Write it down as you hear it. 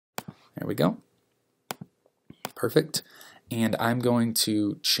There we go. Perfect. And I'm going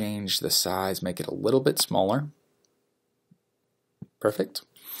to change the size, make it a little bit smaller. Perfect.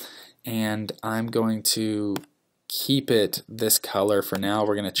 And I'm going to keep it this color for now.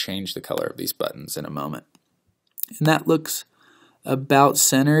 We're going to change the color of these buttons in a moment. And that looks about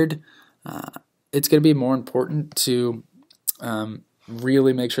centered. It's going to be more important to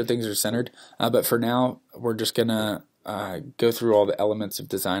really make sure things are centered, but for now we're just going to go through all the elements of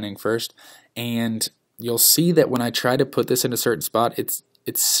designing first, and you'll see that when I try to put this in a certain spot, it's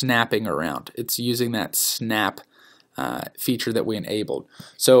snapping around. It's using that snap feature that we enabled.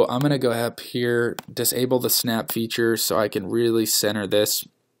 So I'm going to go up here, disable the snap feature so I can really center this.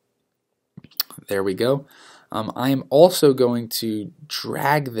 There we go. I am also going to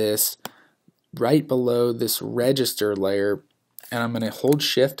drag this right below this register layer, and I'm going to hold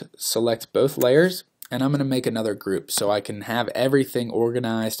shift, select both layers, and I'm going to make another group so I can have everything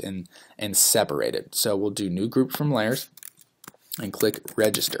organized and separated. So we'll do new group from layers and click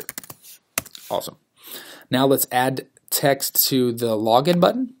register. Awesome. Now let's add text to the login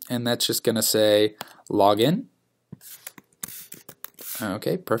button, and that's just going to say login.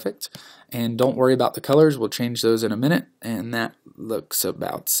 Okay, perfect. And don't worry about the colors, we'll change those in a minute, and that looks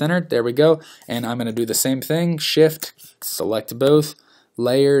about centered. There we go. And I'm going to do the same thing, shift, select both,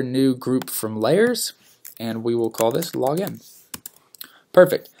 layer, new group from layers, and we will call this login.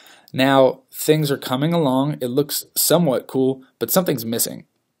 Perfect. Now things are coming along, it looks somewhat cool, but something's missing.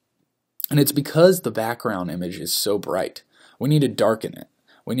 And it's because the background image is so bright. We need to darken it.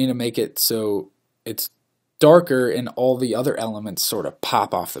 We need to make it so it's darker and all the other elements sort of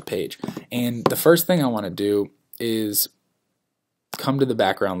pop off the page. And the first thing I want to do is come to the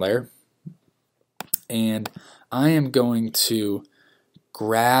background layer, and I am going to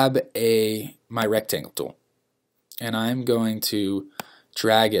grab my rectangle tool, and I'm going to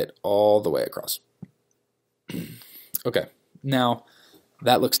drag it all the way across. Okay, now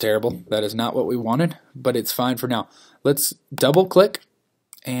that looks terrible. That is not what we wanted, but it's fine for now. Let's double click,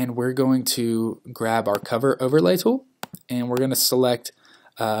 and we're going to grab our cover overlay tool, and we're going to select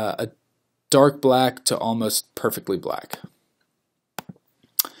a dark black to almost perfectly black.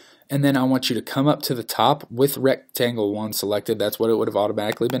 And then I want you to come up to the top with rectangle 1 selected. That's what it would have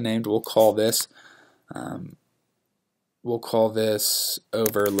automatically been named. We'll call this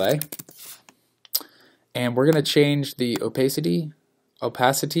overlay, and we're going to change the opacity,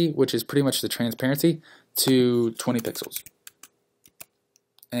 which is pretty much the transparency, to 20 pixels.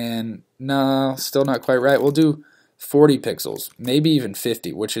 And no, still not quite right. We'll do 40 pixels, maybe even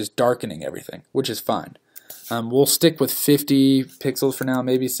 50, which is darkening everything, which is fine. We'll stick with 50 pixels for now,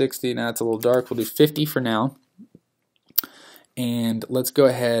 maybe 60. Now it's a little dark. We'll do 50 for now. And let's go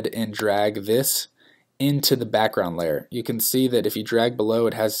ahead and drag this into the background layer. You can see that if you drag below,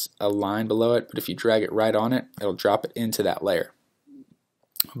 it has a line below it, but if you drag it right on it, it'll drop it into that layer.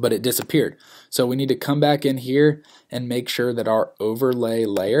 But it disappeared. So we need to come back in here and make sure that our overlay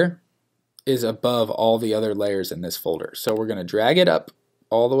layer is above all the other layers in this folder. So we're going to drag it up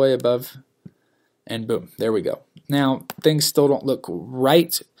all the way above, and boom, there we go. Now things still don't look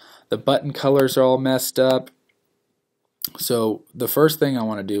right. The button colors are all messed up. So the first thing I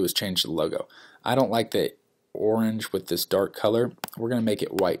want to do is change the logo. I don't like the orange with this dark color. We're going to make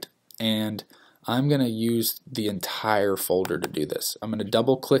it white, and I'm going to use the entire folder to do this. I'm going to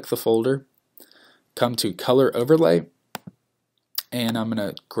double click the folder, come to color overlay, and I'm going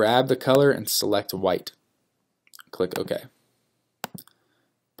to grab the color and select white. Click OK.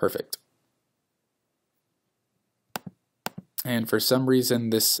 Perfect. And for some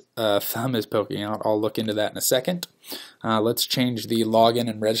reason this thumb is poking out. I'll look into that in a second. Let's change the login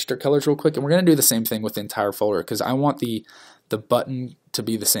and register colors real quick, and we're going to do the same thing with the entire folder because I want the button to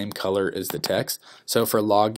be the same color as the text. So for login